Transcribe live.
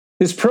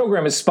This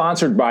program is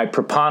sponsored by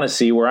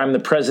Proponisi, where I'm the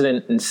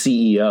president and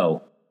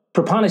CEO.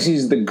 Proponisi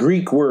is the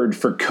Greek word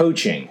for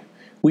coaching.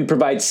 We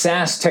provide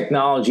SaaS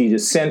technology to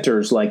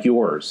centers like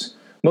yours.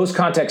 Most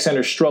contact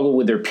centers struggle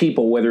with their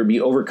people, whether it be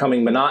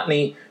overcoming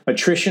monotony,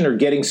 attrition, or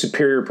getting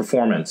superior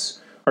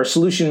performance. Our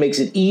solution makes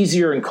it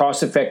easier and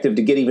cost-effective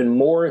to get even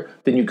more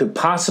than you could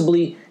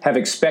possibly have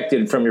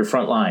expected from your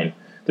front line.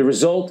 The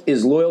result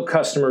is loyal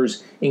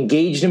customers,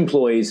 engaged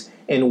employees,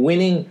 and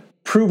winning,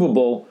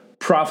 provable,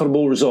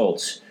 profitable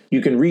results. You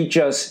can reach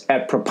us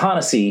at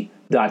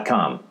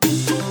proponisi.com.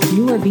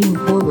 You are being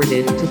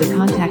forwarded to the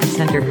contact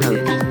center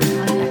coach.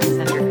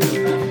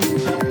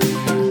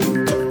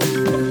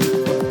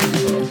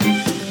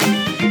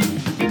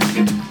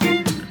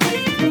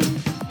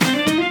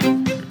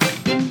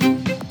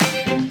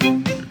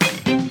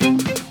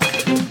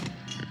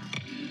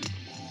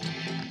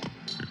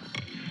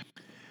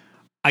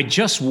 I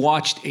just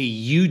watched a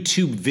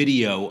YouTube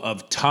video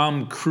of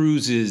Tom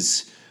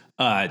Cruise's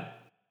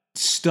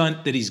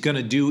stunt that he's going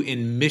to do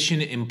in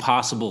Mission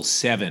Impossible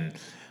 7.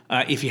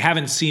 If you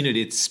haven't seen it,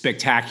 it's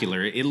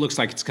spectacular. It looks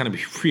like it's going to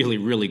be really,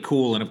 really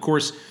cool. And of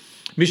course,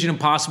 Mission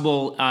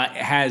Impossible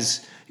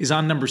is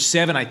on number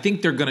 7. I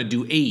think they're going to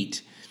do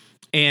 8.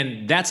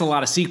 And that's a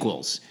lot of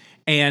sequels.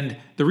 And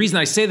the reason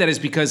I say that is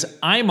because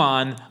I'm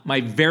on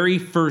my very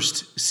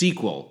first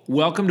sequel.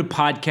 Welcome to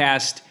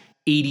Podcast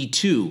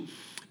 82.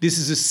 This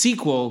is a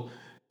sequel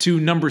to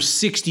number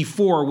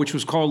 64, which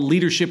was called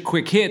Leadership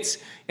Quick Hits.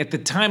 At the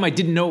time, I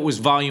didn't know it was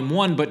Volume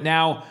 1, but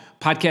now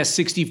Podcast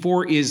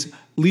 64 is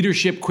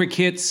Leadership Quick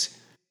Hits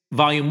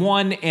Volume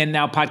 1, and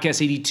now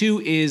Podcast 82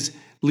 is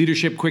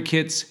Leadership Quick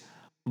Hits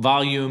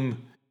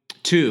Volume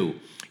 2.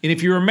 And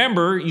if you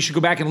remember, you should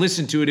go back and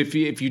listen to it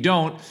if you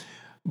don't.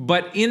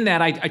 But in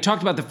that, I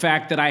talked about the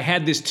fact that I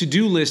had this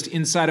to-do list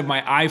inside of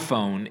my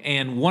iPhone,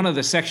 and one of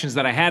the sections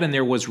that I had in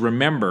there was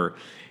Remember,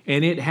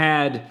 and it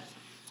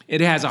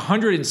has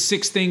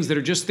 106 things that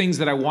are just things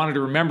that I wanted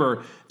to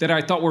remember that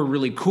I thought were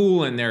really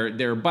cool, and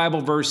they're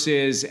Bible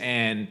verses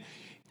and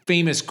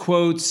famous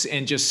quotes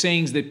and just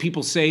sayings that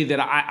people say that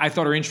I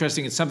thought are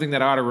interesting and something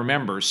that I ought to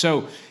remember.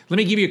 So let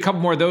me give you a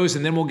couple more of those,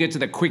 and then we'll get to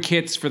the quick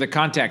hits for the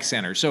contact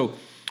center. So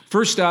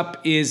first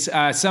up is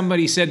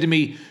somebody said to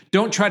me,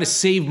 don't try to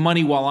save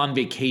money while on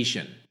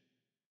vacation.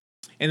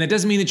 And that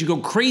doesn't mean that you go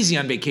crazy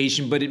on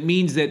vacation, but it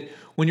means that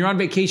when you're on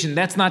vacation,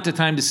 that's not the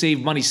time to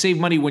save money. Save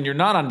money when you're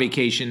not on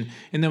vacation.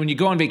 And then when you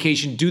go on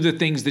vacation, do the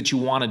things that you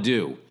want to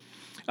do.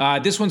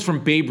 This one's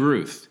from Babe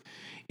Ruth.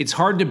 It's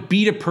hard to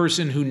beat a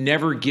person who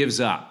never gives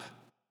up.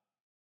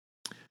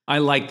 I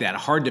like that.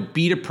 Hard to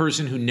beat a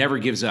person who never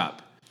gives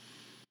up.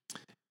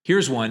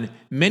 Here's one.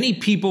 Many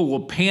people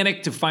will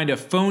panic to find a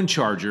phone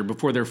charger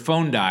before their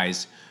phone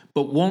dies,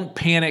 but won't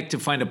panic to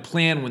find a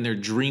plan when their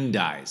dream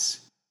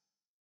dies.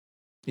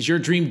 Is your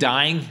dream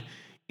dying?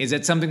 Is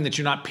that something that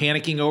you're not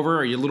panicking over?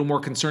 Are you a little more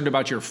concerned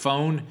about your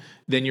phone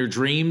than your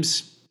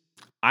dreams?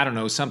 I don't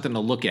know, something to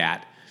look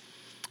at.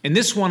 And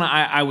this one,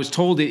 I was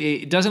told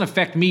it doesn't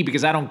affect me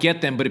because I don't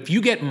get them, but if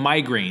you get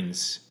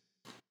migraines,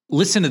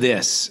 listen to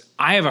this.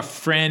 I have a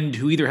friend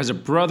who either has a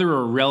brother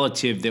or a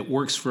relative that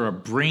works for a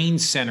brain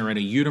center at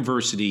a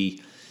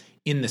university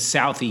in the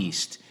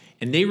Southeast.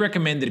 And they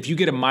recommend that if you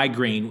get a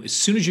migraine, as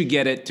soon as you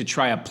get it, to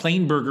try a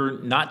plain burger,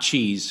 not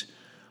cheese,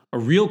 a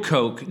real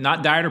Coke,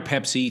 not Diet or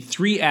Pepsi,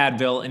 3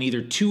 Advil, and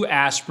either 2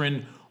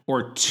 aspirin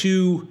or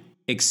 2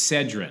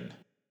 Excedrin.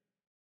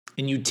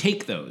 And you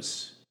take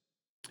those.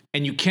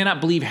 And you cannot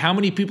believe how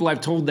many people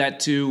I've told that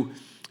to,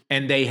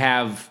 and they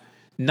have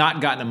not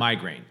gotten a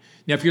migraine.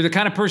 Now, if you're the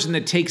kind of person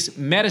that takes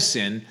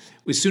medicine,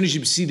 as soon as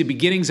you see the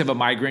beginnings of a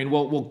migraine,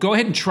 well, go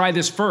ahead and try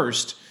this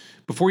first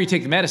before you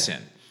take the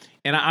medicine.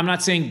 And I'm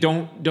not saying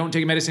don't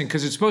take medicine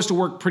because it's supposed to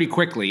work pretty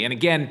quickly. And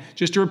again,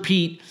 just to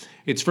repeat,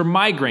 it's for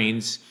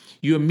migraines.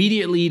 You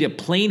immediately eat a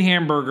plain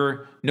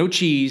hamburger, no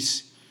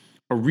cheese,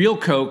 a real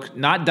Coke,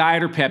 not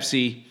Diet or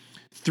Pepsi,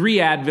 3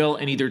 Advil,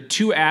 and either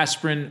 2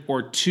 aspirin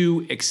or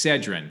 2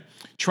 Excedrin.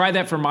 Try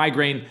that for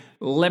migraine.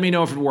 Let me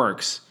know if it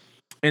works.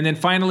 And then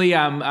finally,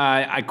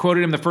 I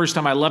quoted him the first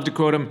time. I love to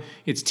quote him.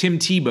 It's Tim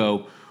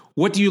Tebow.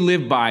 What do you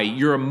live by,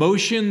 your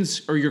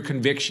emotions or your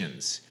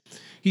convictions?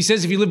 He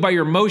says if you live by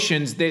your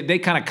emotions, they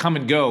kind of come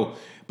and go.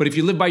 But if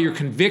you live by your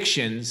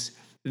convictions,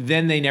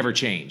 then they never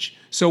change.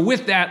 So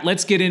with that,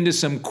 let's get into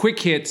some quick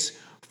hits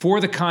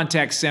for the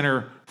contact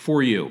center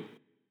for you.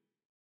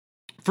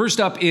 First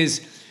up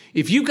is,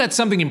 if you've got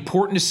something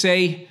important to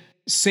say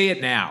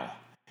it now.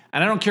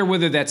 And I don't care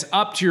whether that's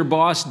up to your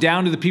boss,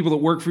 down to the people that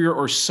work for you,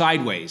 or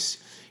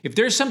sideways. If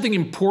there's something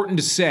important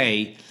to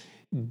say,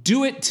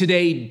 do it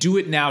today, do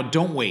it now,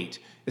 don't wait.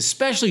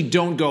 Especially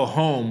don't go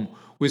home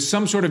with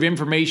some sort of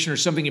information or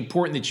something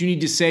important that you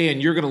need to say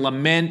and you're going to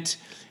lament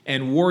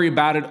and worry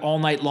about it all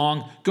night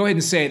long. Go ahead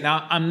and say it.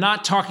 Now, I'm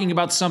not talking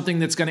about something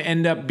that's going to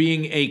end up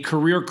being a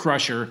career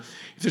crusher.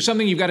 If there's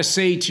something you've got to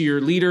say to your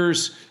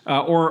leaders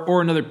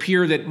or another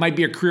peer that might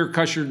be a career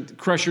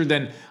crusher,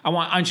 then I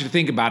want you to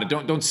think about it.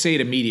 Don't say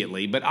it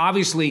immediately. But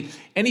obviously,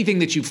 anything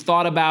that you've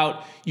thought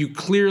about, you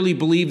clearly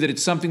believe that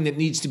it's something that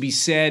needs to be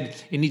said,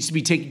 it needs to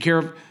be taken care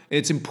of.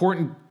 It's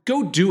important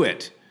go do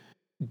it.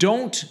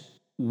 Don't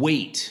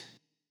wait.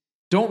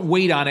 Don't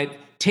wait on it.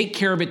 Take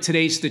care of it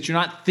today so that you're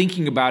not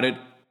thinking about it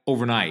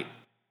overnight.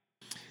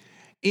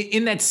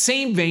 In that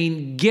same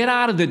vein, get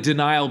out of the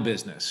denial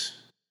business.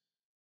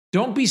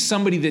 Don't be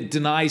somebody that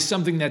denies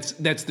something that's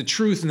the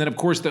truth, and then of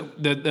course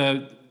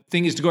the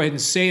thing is to go ahead and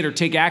say it or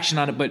take action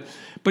on it.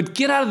 But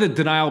get out of the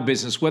denial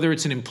business, whether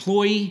it's an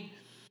employee,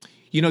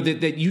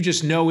 that you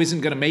just know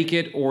isn't going to make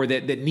it, or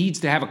that needs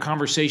to have a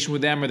conversation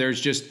with them, or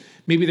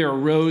maybe there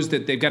arose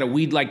that they've got a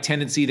weed-like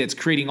tendency that's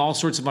creating all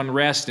sorts of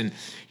unrest, and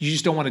you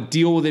just don't want to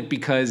deal with it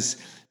because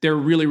they're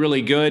really,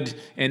 really good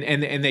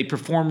and they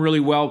perform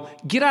really well.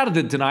 Get out of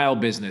the denial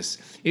business.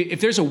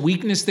 If there's a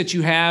weakness that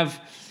you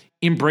have,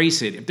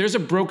 embrace it. If there's a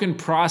broken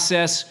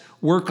process,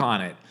 work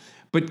on it.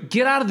 But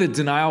get out of the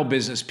denial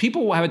business.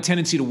 People will have a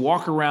tendency to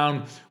walk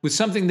around with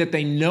something that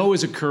they know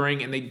is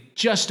occurring and they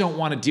just don't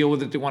want to deal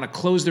with it. They want to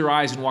close their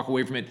eyes and walk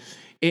away from it.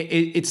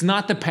 It's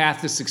not the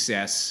path to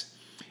success.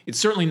 It's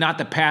certainly not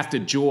the path to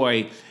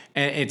joy.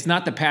 And it's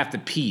not the path to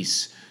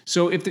peace.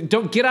 So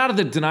don't get out of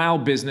the denial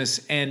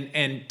business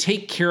and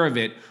take care of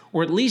it,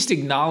 or at least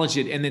acknowledge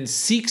it and then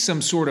seek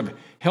some sort of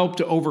help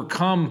to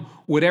overcome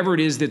whatever it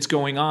is that's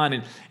going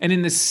on. And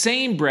in the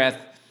same breath,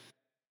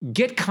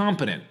 get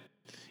competent.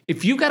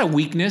 If you've got a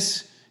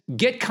weakness,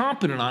 get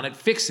competent on it,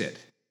 fix it.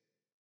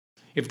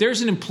 If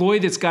there's an employee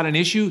that's got an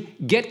issue,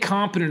 get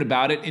competent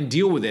about it and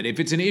deal with it. If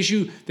it's an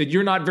issue that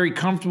you're not very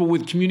comfortable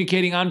with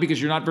communicating on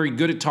because you're not very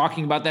good at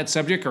talking about that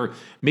subject, or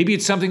maybe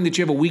it's something that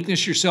you have a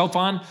weakness yourself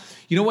on,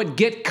 you know what?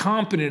 Get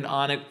competent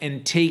on it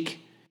and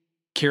take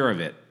care of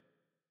it.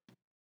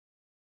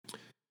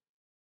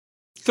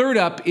 Third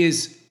up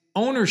is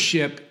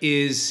ownership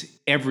is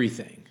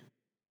everything.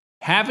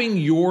 Having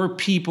your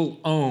people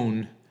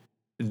own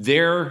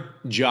their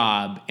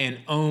job and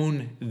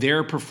own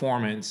their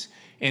performance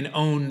and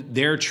own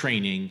their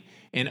training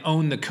and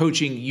own the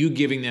coaching you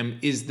giving them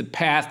is the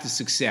path to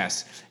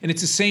success. And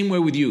it's the same way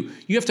with you.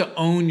 You have to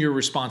own your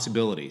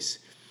responsibilities.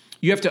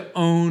 You have to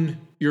own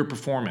your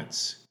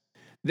performance.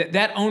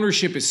 That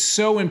ownership is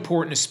so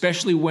important,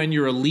 especially when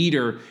you're a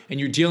leader and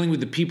you're dealing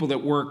with the people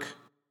that work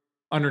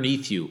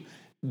underneath you.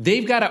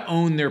 They've got to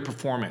own their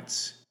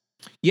performance.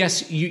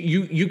 Yes,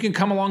 you can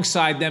come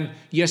alongside them.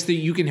 Yes,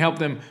 you can help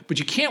them, but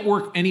you can't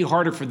work any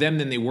harder for them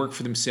than they work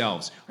for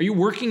themselves. Are you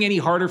working any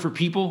harder for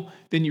people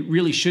than you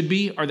really should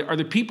be? Are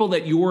there people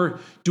that you're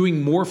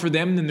doing more for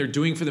them than they're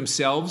doing for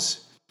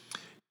themselves?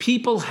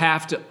 People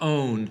have to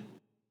own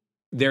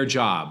their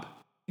job,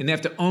 and they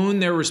have to own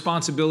their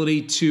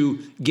responsibility to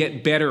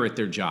get better at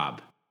their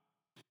job.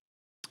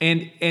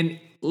 And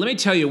let me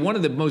tell you, one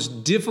of the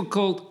most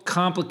difficult,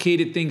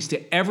 complicated things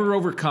to ever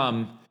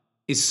overcome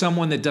is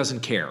someone that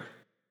doesn't care.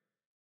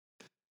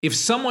 If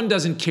someone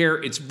doesn't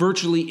care, it's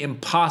virtually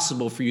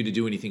impossible for you to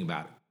do anything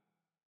about it,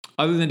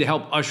 other than to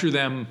help usher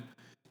them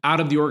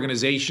out of the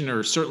organization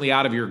or certainly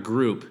out of your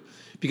group.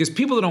 Because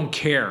people that don't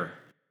care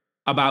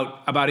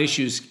about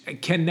issues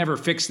can never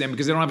fix them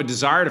because they don't have a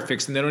desire to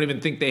fix them. They don't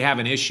even think they have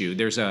an issue.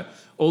 There's an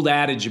old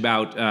adage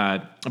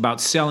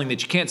about selling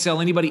that you can't sell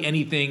anybody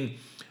anything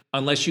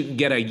unless you can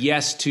get a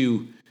yes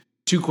to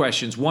two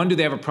questions. One, do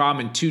they have a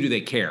problem? And two, do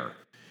they care?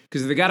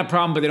 Because if they got a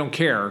problem but they don't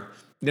care,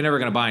 they're never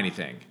going to buy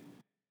anything.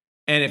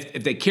 And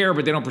if they care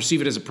but they don't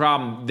perceive it as a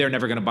problem, they're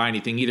never going to buy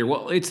anything either.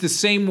 Well, it's the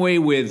same way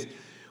with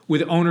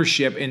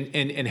ownership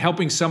and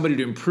helping somebody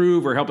to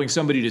improve or helping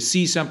somebody to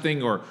see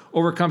something or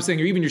overcome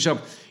something, or even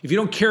yourself. If you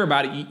don't care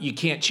about it, you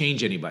can't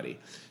change anybody.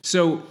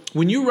 So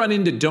when you run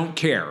into don't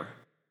care,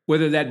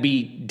 whether that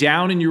be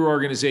down in your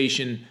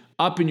organization,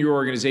 up in your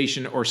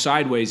organization, or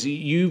sideways,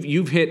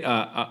 you've hit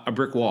a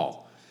brick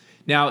wall.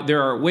 Now,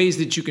 there are ways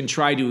that you can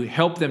try to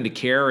help them to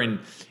care,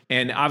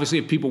 and obviously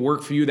if people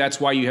work for you, that's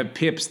why you have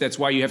PIPs, that's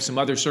why you have some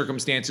other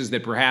circumstances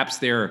that perhaps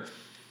their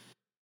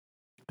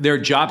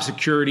job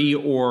security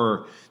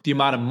or the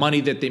amount of money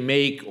that they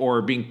make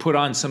or being put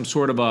on some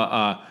sort of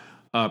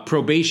a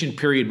probation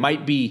period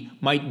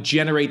might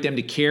generate them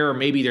to care, or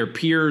maybe their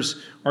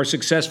peers are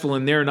successful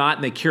and they're not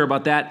and they care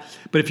about that.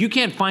 But if you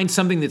can't find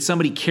something that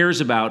somebody cares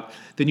about,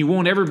 then you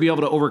won't ever be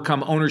able to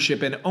overcome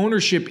ownership, and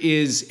ownership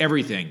is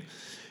everything.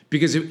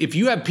 Because if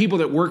you have people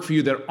that work for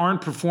you that aren't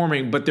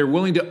performing, but they're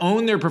willing to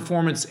own their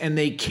performance and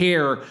they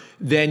care,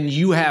 then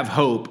you have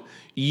hope.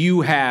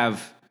 You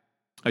have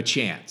a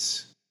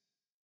chance.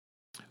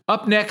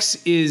 Up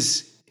next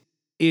is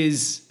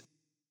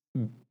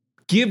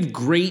give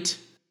great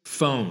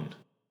phone.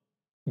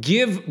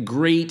 Give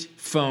great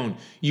phone.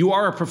 You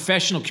are a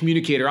professional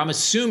communicator. I'm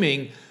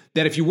assuming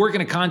that if you work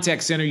in a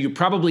contact center, you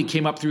probably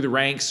came up through the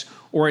ranks,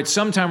 or at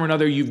some time or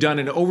another, you've done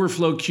an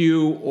overflow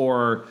queue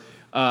or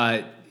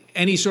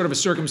any sort of a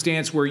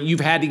circumstance where you've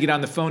had to get on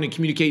the phone and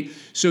communicate.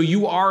 So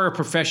you are a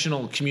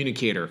professional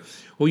communicator.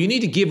 Well, you need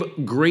to give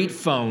great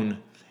phone,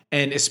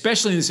 and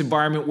especially in this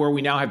environment where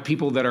we now have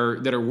people that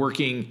are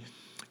working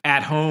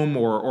at home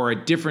or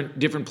at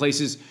different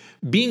places.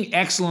 Being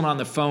excellent on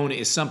the phone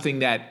is something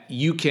that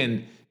you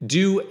can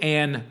do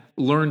and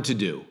learn to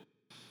do.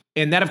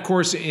 And that, of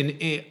course,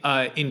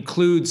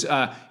 includes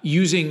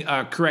using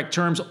correct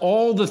terms,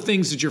 all the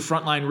things that your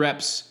frontline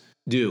reps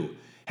do.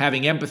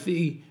 Having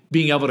empathy,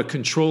 being able to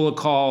control a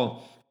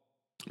call,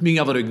 being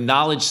able to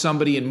acknowledge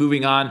somebody and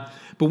moving on.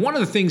 But one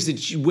of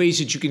the ways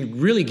that you can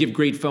really give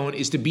great phone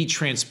is to be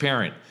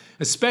transparent,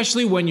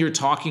 especially when you're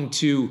talking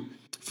to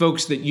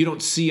folks that you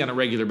don't see on a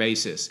regular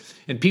basis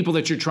and people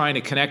that you're trying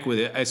to connect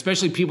with,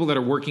 especially people that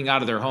are working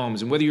out of their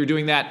homes. And whether you're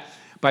doing that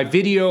by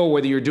video or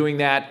whether you're doing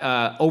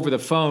that over the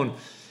phone,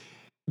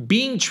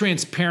 being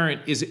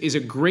transparent is a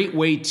great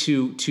way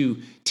to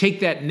take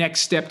that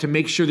next step to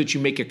make sure that you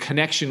make a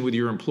connection with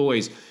your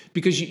employees,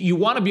 because you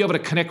want to be able to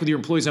connect with your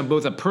employees on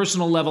both a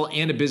personal level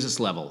and a business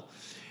level.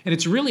 And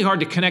it's really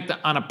hard to connect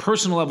on a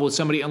personal level with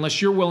somebody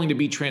unless you're willing to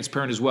be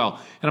transparent as well.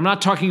 And I'm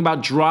not talking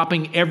about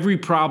dropping every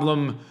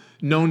problem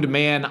known to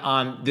man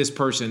on this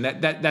person.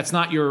 That's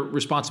not your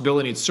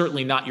responsibility. It's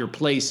certainly not your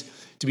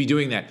place to be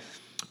doing that.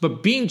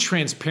 But being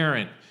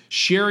transparent,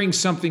 sharing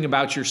something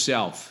about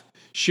yourself,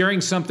 sharing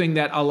something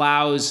that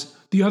allows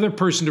the other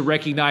person to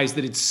recognize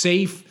that it's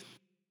safe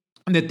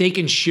and that they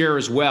can share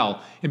as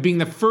well. And being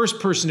the first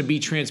person to be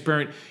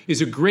transparent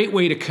is a great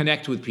way to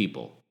connect with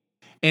people.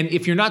 And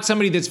if you're not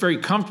somebody that's very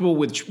comfortable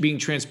with being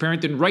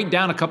transparent, then write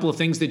down a couple of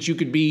things that you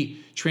could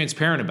be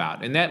transparent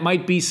about. And that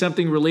might be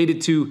something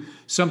related to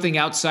something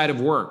outside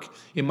of work.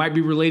 It might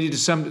be related to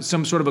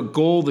some sort of a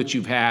goal that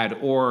you've had,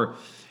 or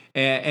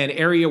an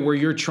area where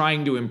you're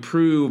trying to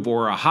improve,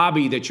 or a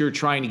hobby that you're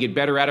trying to get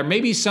better at, or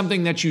maybe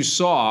something that you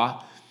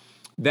saw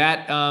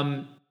that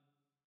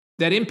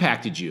that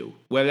impacted you,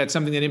 whether that's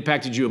something that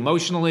impacted you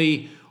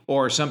emotionally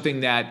or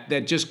something that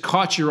just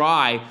caught your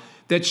eye,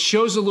 that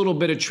shows a little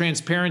bit of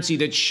transparency,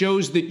 that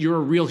shows that you're a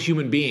real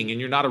human being and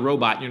you're not a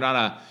robot, you're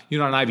not an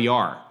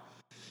IVR.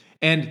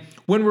 And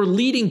when we're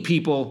leading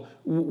people,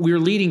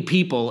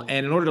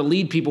 and in order to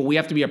lead people, we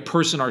have to be a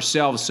person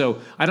ourselves. So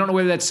I don't know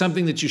whether that's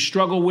something that you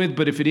struggle with,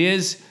 but if it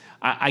is,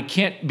 I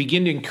can't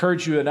begin to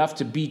encourage you enough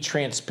to be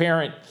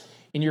transparent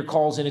in your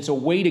calls. And it's a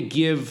way to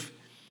give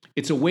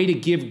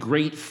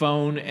great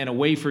phone, and a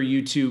way for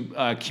you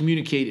to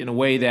communicate in a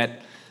way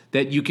that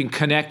you can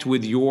connect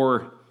with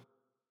your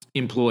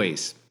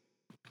employees.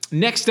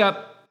 Next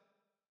up,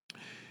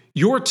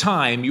 your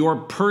time, your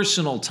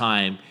personal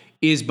time,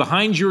 is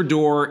behind your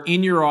door,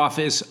 in your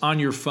office, on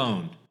your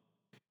phone.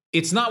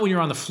 It's not when you're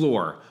on the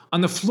floor.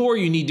 On the floor,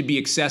 you need to be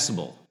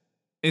accessible.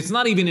 It's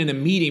not even in a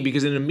meeting,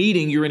 because in a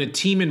meeting, you're in a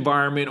team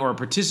environment or a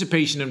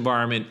participation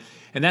environment,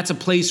 and that's a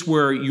place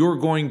where you're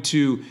going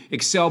to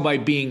excel by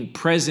being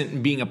present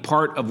and being a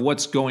part of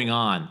what's going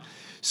on.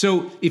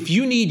 So if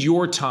you need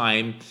your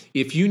time,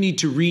 if you need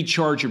to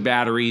recharge your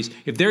batteries,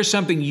 if there's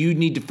something you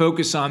need to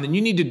focus on, then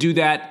you need to do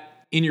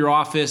that in your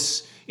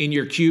office, in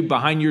your cube,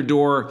 behind your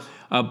door.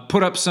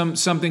 Put up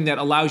something that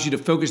allows you to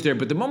focus there.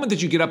 But the moment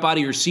that you get up out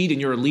of your seat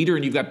and you're a leader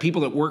and you've got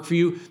people that work for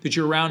you, that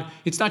you're around,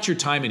 it's not your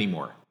time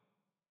anymore.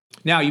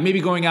 Now, you may be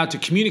going out to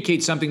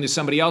communicate something to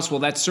somebody else. Well,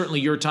 that's certainly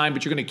your time,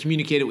 but you're going to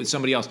communicate it with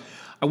somebody else.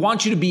 I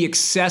want you to be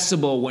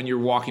accessible when you're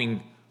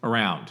walking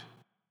around.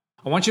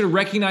 I want you to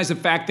recognize the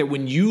fact that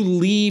when you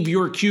leave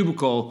your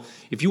cubicle,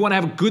 if you want to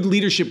have good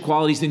leadership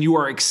qualities, then you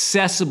are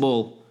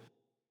accessible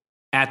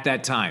at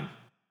that time.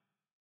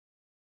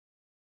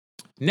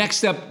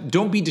 Next up,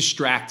 don't be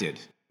distracted.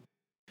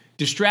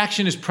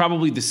 Distraction is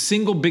probably the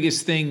single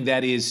biggest thing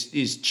that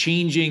is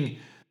changing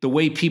the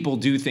way people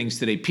do things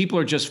today. People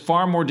are just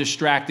far more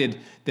distracted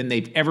than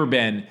they've ever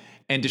been,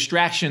 and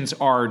distractions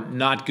are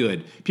not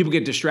good. People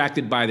get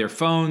distracted by their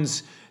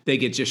phones. They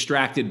get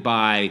distracted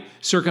by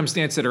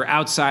circumstances that are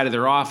outside of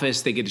their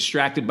office. They get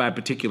distracted by a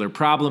particular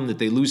problem that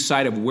they lose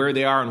sight of where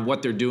they are and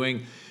what they're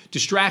doing.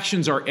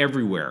 Distractions are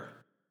everywhere.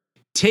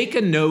 Take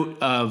a note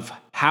of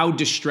how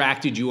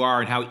distracted you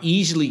are and how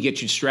easily you get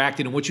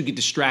distracted and what you get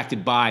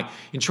distracted by,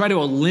 and try to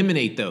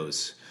eliminate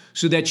those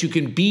so that you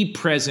can be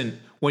present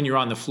when you're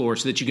on the floor,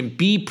 so that you can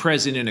be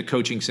present in a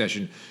coaching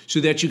session, so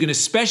that you can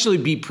especially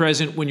be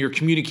present when you're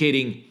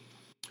communicating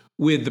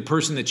with the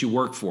person that you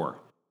work for.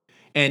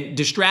 And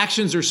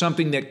distractions are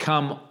something that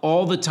come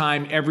all the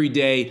time, every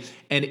day.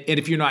 And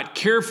if you're not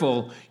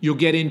careful, you'll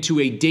get into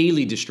a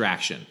daily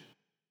distraction,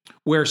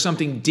 where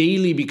something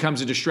daily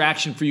becomes a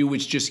distraction for you,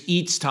 which just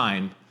eats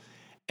time.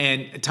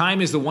 And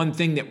time is the one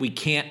thing that we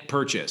can't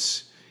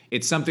purchase.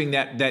 It's something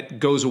that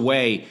goes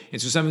away.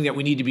 And so something that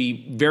we need to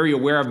be very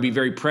aware of, be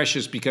very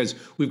precious, because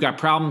we've got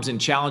problems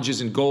and challenges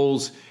and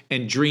goals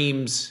and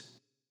dreams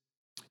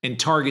and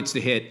targets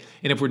to hit.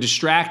 And if we're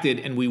distracted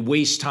and we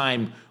waste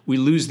time, we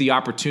lose the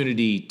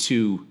opportunity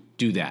to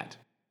do that.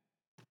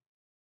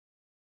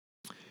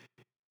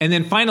 And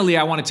then finally,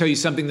 I want to tell you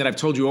something that I've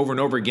told you over and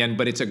over again,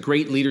 but it's a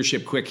great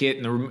leadership quick hit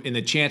in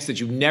the chance that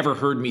you've never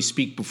heard me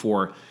speak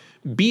before.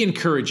 Be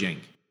encouraging.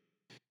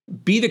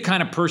 Be the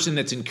kind of person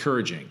that's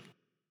encouraging.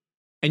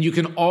 And you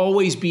can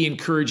always be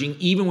encouraging,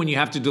 even when you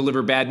have to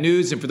deliver bad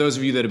news. And for those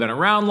of you that have been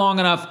around long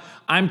enough,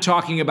 I'm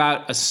talking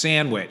about a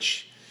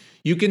sandwich.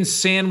 You can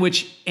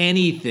sandwich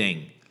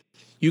anything.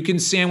 You can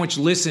sandwich,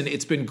 listen,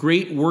 it's been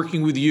great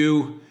working with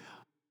you.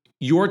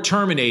 You're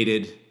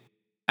terminated.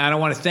 And I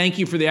want to thank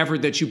you for the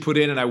effort that you put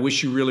in, and I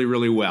wish you really,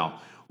 really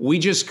well. We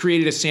just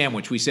created a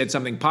sandwich. We said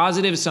something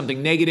positive,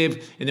 something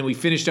negative, and then we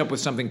finished up with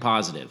something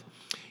positive.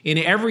 In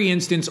every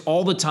instance,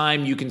 all the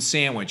time, you can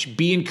sandwich.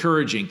 Be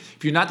encouraging.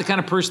 If you're not the kind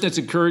of person that's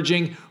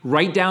encouraging,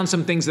 write down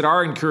some things that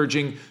are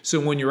encouraging, so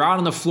when you're out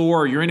on the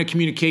floor, or you're in a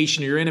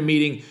communication, or you're in a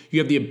meeting, you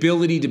have the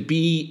ability to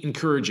be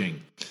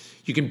encouraging.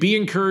 You can be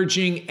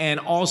encouraging and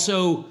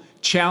also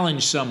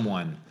challenge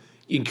someone.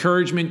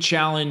 Encouragement,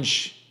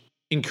 challenge,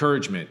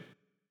 encouragement.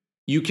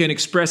 You can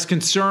express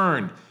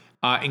concern.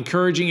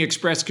 Encouraging,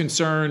 express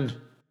concern,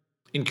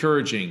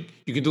 encouraging.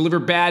 You can deliver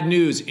bad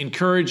news,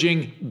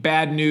 encouraging,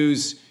 bad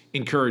news,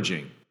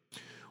 encouraging.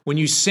 When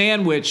you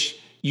sandwich,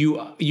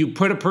 you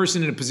put a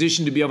person in a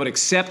position to be able to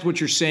accept what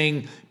you're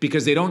saying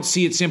because they don't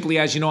see it simply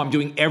as, I'm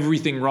doing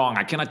everything wrong.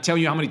 I cannot tell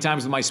you how many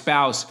times with my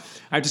spouse,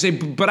 I have to say,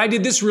 but I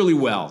did this really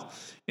well.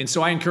 And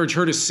so I encourage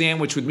her to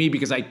sandwich with me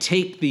because I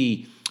take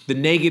the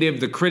negative,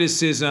 the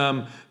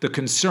criticism, the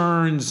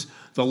concerns,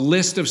 the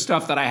list of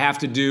stuff that I have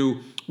to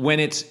do when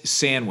it's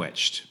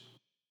sandwiched.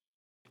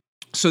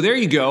 So there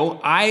you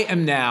go. I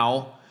am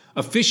now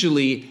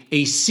officially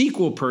a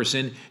sequel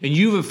person, and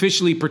you've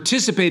officially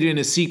participated in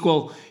a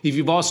sequel if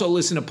you've also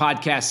listened to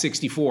podcast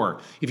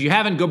 64. If you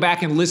haven't, go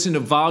back and listen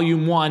to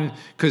volume 1,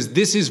 because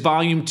this is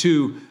volume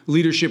 2,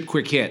 Leadership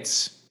Quick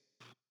Hits.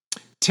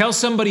 Tell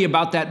somebody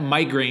about that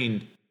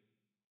migraine.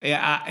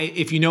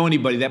 If you know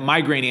anybody, that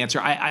migraine answer.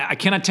 I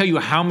cannot tell you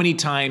how many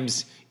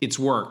times it's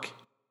worked.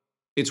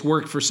 It's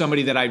worked for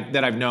somebody that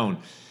I've known.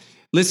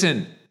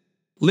 Listen,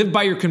 live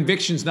by your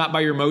convictions, not by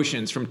your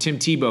emotions, from Tim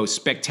Tebow,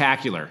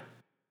 spectacular.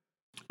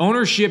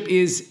 Ownership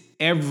is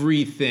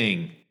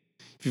everything.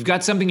 If you've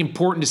got something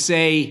important to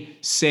say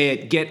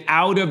it. Get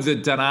out of the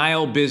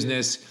denial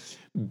business.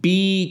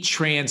 Be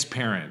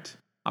transparent.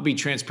 I'll be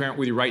transparent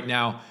with you right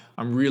now.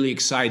 I'm really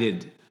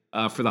excited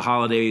for the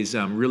holidays.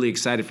 I'm really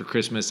excited for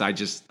Christmas.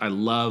 I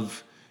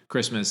love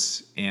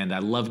Christmas, and I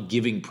love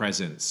giving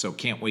presents. So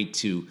can't wait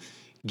to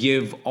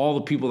give all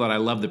the people that I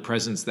love the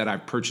presents that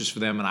I've purchased for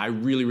them, and I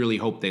really, really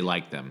hope they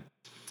like them.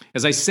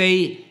 As I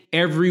say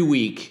every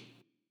week,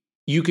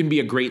 you can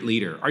be a great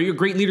leader. Are you a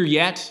great leader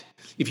yet?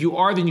 If you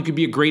are, then you can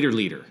be a greater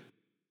leader.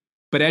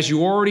 But as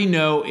you already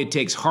know, it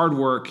takes hard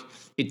work.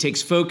 It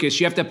takes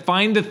focus. You have to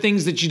find the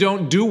things that you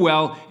don't do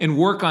well and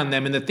work on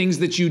them, and the things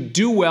that you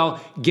do well,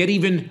 get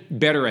even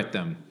better at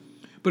them.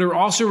 But it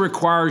also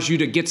requires you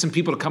to get some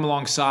people to come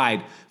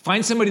alongside.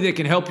 Find somebody that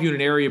can help you in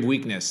an area of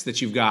weakness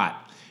that you've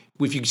got.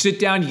 If you sit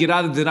down, you get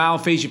out of the denial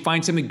phase, you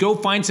find something, go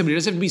find somebody. It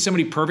doesn't have to be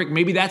somebody perfect.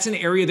 Maybe that's an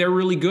area they're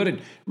really good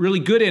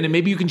in, and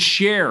maybe you can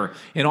share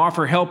and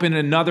offer help in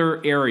another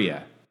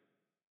area.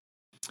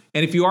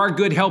 And if you are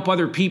good, help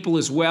other people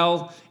as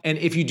well. And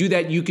if you do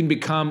that, you can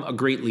become a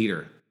great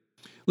leader.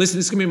 Listen,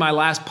 this is going to be my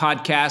last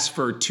podcast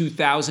for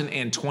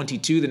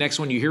 2022. The next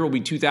one you hear will be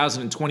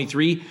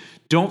 2023.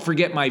 Don't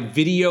forget my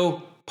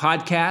video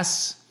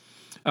podcasts,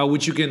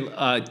 which you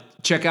can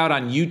check out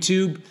on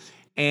YouTube.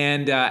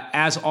 And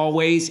as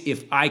always,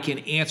 if I can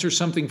answer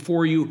something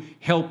for you,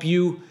 help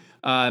you,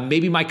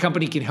 maybe my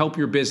company can help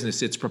your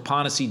business. It's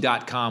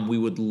Preponicy.com. We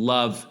would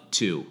love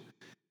to.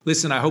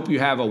 Listen, I hope you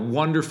have a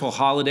wonderful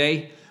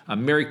holiday.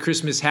 Merry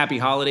Christmas, happy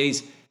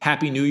holidays,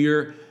 happy New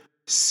Year.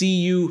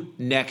 See you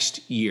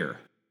next year.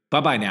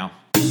 Bye-bye now.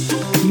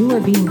 You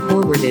are being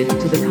forwarded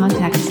to the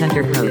contact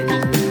center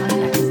coach.